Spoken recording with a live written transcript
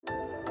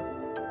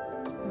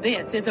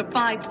This is a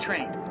 5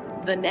 train.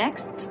 The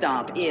next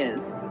stop is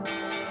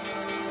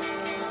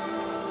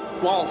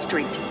Wall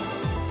Street.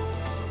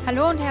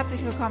 Hallo und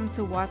herzlich willkommen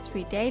zu Wall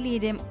Street Daily,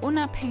 dem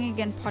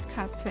unabhängigen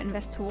Podcast für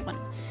Investoren.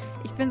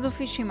 Ich bin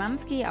Sophie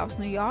Schimanski aus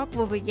New York,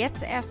 wo wir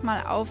jetzt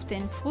erstmal auf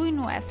den frühen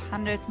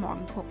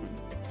US-Handelsmorgen gucken.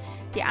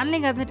 Die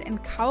Anleger sind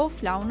in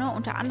Kauflaune,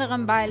 unter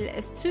anderem, weil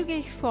es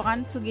zügig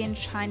voranzugehen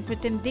scheint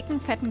mit dem dicken,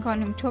 fetten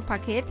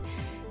Konjunkturpaket,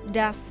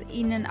 das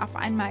ihnen auf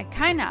einmal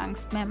keine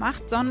Angst mehr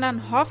macht,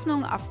 sondern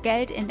Hoffnung auf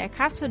Geld in der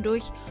Kasse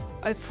durch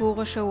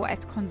euphorische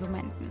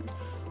US-Konsumenten.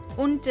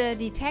 Und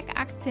die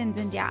Tech-Aktien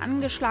sind ja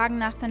angeschlagen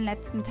nach den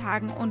letzten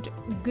Tagen und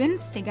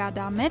günstiger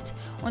damit.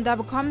 Und da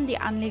bekommen die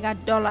Anleger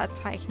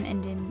Dollarzeichen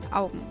in den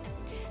Augen.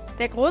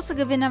 Der große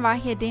Gewinner war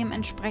hier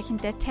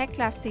dementsprechend der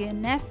tech-lastige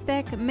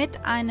Nasdaq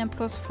mit einem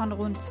Plus von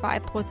rund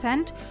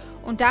 2%.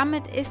 Und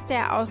damit ist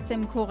er aus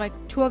dem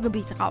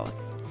Korrekturgebiet raus.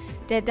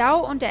 Der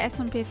Dow und der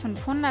S&P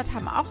 500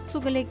 haben auch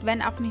zugelegt,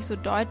 wenn auch nicht so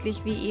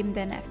deutlich wie eben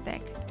der Nasdaq.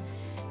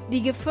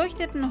 Die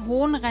gefürchteten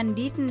hohen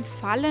Renditen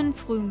fallen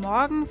früh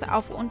morgens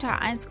auf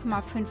unter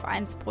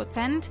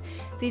 1,51%.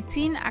 Sie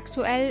ziehen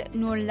aktuell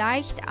nur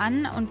leicht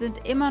an und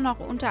sind immer noch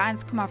unter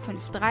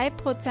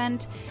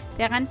 1,53%.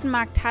 Der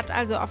Rentenmarkt hat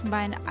also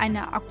offenbar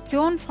eine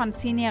Auktion von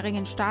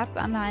 10-jährigen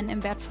Staatsanleihen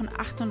im Wert von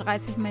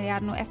 38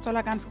 Milliarden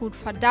US-Dollar ganz gut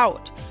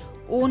verdaut,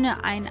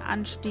 ohne einen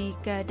Anstieg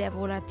der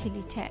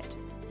Volatilität.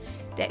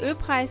 Der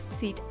Ölpreis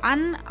zieht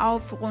an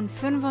auf rund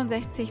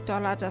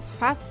 $65 das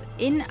Fass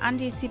in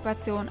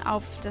Antizipation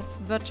auf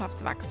das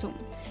Wirtschaftswachstum.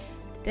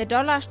 Der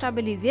Dollar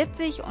stabilisiert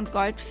sich und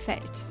Gold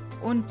fällt.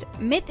 Und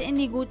mit in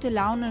die gute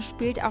Laune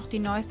spielt auch die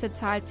neueste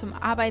Zahl zum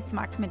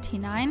Arbeitsmarkt mit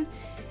hinein.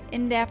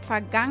 In der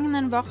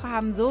vergangenen Woche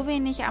haben so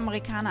wenig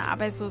Amerikaner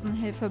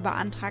Arbeitslosenhilfe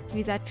beantragt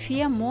wie seit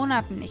 4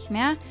 Monaten nicht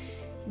mehr.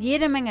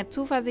 Jede Menge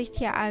Zuversicht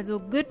hier also.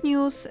 Good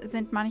News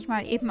sind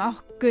manchmal eben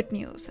auch Good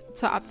News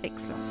zur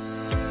Abwechslung.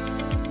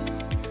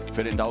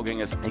 Für den Dow ging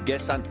es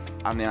gestern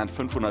annähernd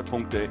 500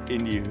 Punkte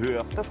in die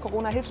Höhe. Das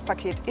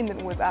Corona-Hilfspaket in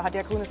den USA hat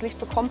ja grünes Licht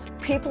bekommen.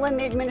 People in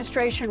the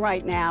administration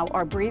right now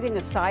are breathing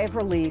a sigh of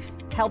relief.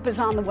 Help is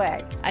on the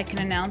way. I can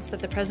announce that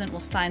the president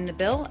will sign the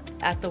bill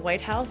at the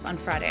White House on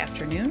Friday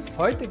afternoon.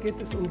 Heute geht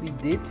es um die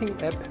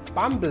Dating-App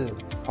Bumble.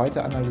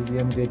 Heute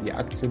analysieren wir die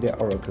Aktie der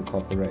Oracle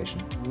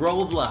Corporation.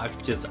 Roblox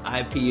just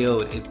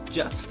IPO'd. It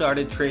just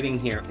started trading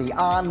here. The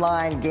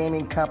online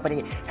gaming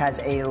company has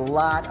a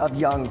lot of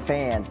young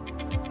fans.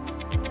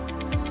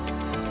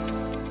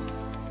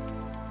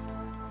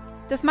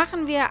 Das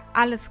machen wir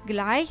alles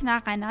gleich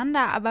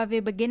nacheinander, aber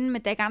wir beginnen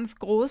mit der ganz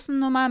großen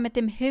Nummer, mit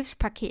dem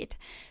Hilfspaket.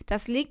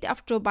 Das liegt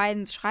auf Joe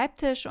Bidens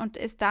Schreibtisch und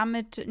ist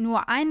damit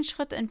nur einen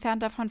Schritt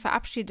entfernt davon,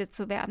 verabschiedet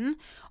zu werden.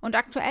 Und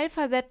aktuell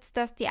versetzt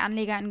das die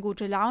Anleger in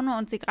gute Laune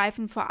und sie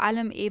greifen vor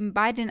allem eben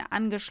bei den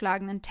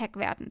angeschlagenen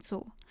Tech-Werten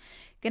zu.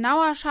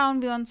 Genauer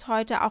schauen wir uns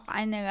heute auch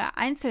einige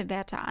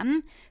Einzelwerte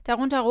an.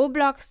 Darunter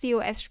Roblox, die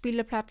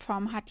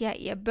US-Spieleplattform, hat ja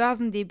ihr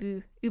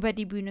Börsendebüt über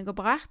die Bühne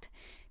gebracht.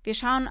 Wir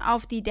schauen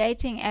auf die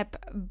Dating-App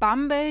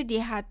Bumble,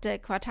 die hat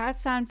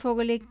Quartalszahlen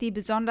vorgelegt, die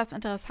besonders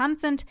interessant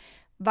sind,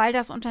 weil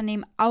das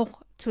Unternehmen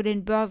auch zu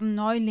den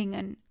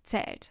Börsenneulingen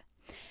zählt.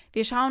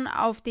 Wir schauen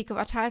auf die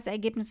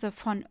Quartalsergebnisse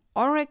von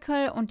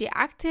Oracle und die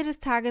Aktie des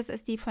Tages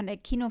ist die von der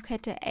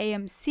Kinokette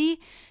AMC.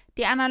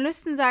 Die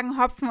Analysten sagen,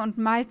 Hopfen und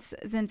Malz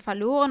sind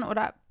verloren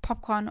oder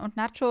Popcorn und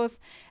Nachos.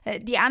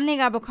 Die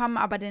Anleger bekommen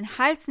aber den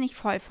Hals nicht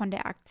voll von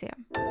der Aktie.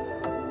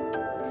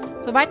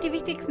 Soweit die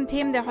wichtigsten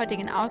Themen der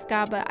heutigen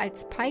Ausgabe.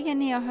 Als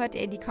Pioneer hört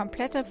ihr die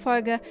komplette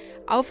Folge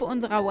auf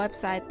unserer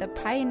Website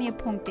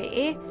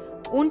thepioneer.de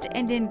und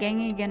in den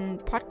gängigen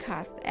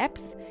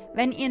Podcast-Apps.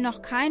 Wenn ihr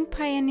noch kein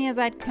Pioneer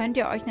seid, könnt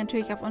ihr euch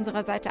natürlich auf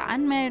unserer Seite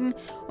anmelden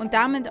und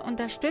damit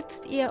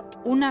unterstützt ihr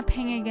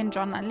unabhängigen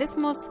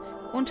Journalismus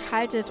und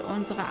haltet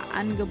unsere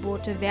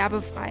Angebote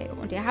werbefrei.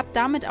 Und ihr habt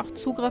damit auch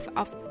Zugriff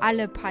auf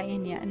alle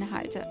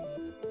Pioneer-Inhalte.